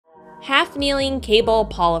Half kneeling cable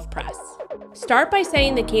Pallof press. Start by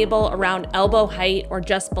setting the cable around elbow height or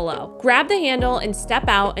just below. Grab the handle and step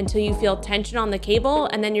out until you feel tension on the cable,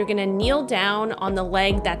 and then you're gonna kneel down on the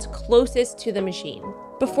leg that's closest to the machine.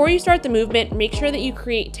 Before you start the movement, make sure that you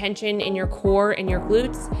create tension in your core and your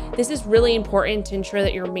glutes. This is really important to ensure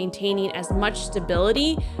that you're maintaining as much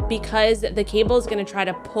stability because the cable is gonna try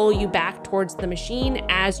to pull you back towards the machine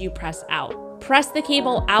as you press out. Press the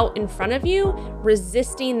cable out in front of you,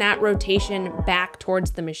 resisting that rotation back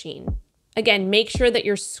towards the machine. Again, make sure that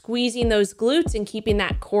you're squeezing those glutes and keeping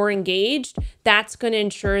that core engaged. That's going to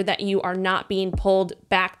ensure that you are not being pulled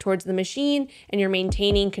back towards the machine and you're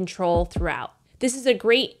maintaining control throughout. This is a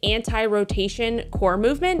great anti-rotation core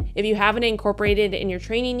movement. If you haven't incorporated it in your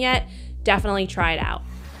training yet, definitely try it out.